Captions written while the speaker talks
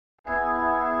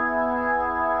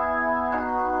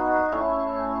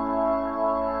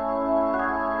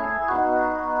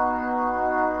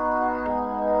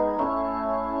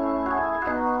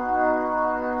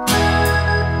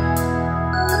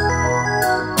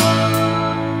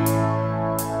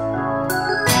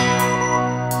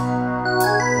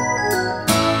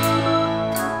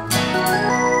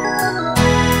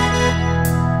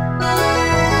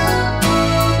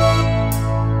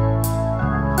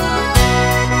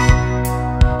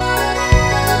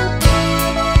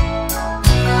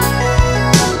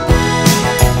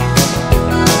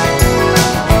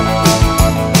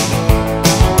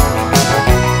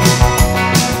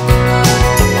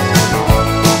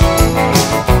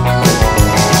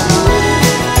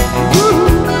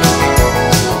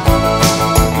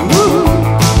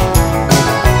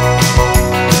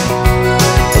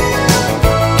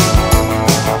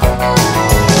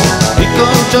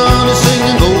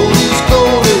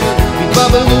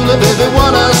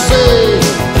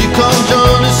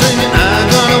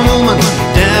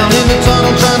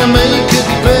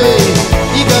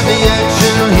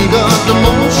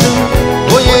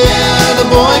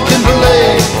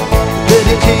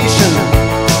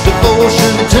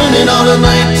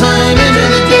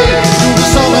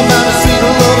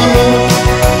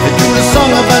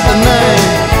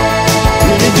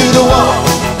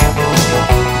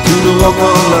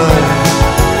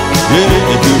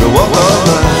walk of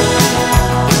life.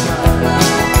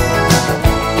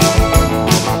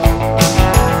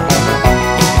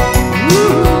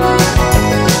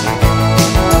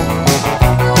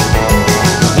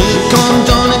 Here comes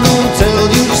Johnny, gonna tell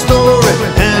you the story.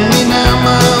 Hand me now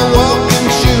my walking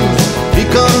shoes.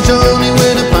 Here comes Johnny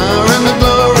with the power and the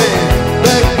glory.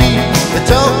 Backbeat, the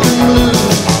talking blues.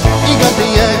 He got the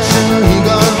action, he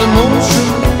got the motion.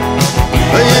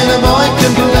 And the boy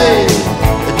can play.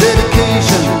 A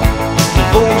dedication,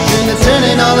 devotion, it's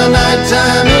turning all the night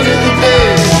time into the day.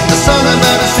 The song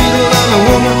about a seagull and a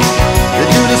woman. They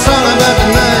do the song about the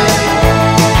night.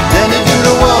 Then they do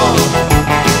the walk.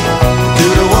 Do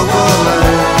the walk of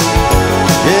life.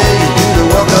 Yeah, you do the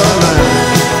walk of life.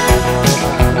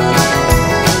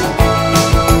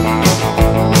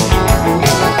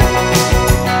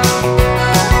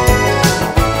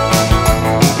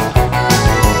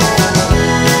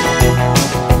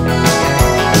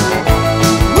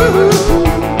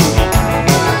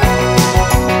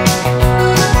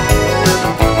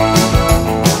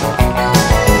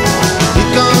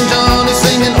 Here comes Johnny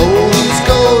singing oldies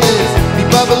goldies. Be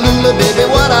Babalula, baby,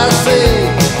 what I say.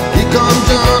 Here comes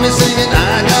Johnny singing,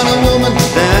 I got a woman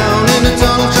down in the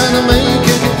tunnel trying to make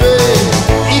it pay.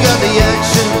 He got the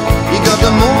action, he got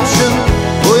the motion.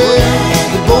 Oh yeah,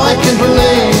 the boy can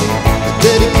play. The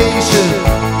dedication,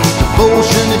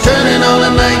 devotion, the turning all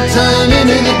the nighttime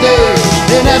into the day.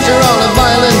 And after all the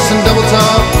violence and double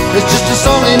talk, it's just a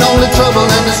song in all the trouble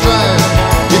and the strife.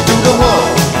 You do the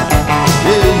walk,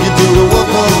 yeah, you do the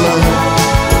walk of life.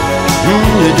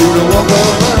 You do the walk of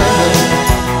life.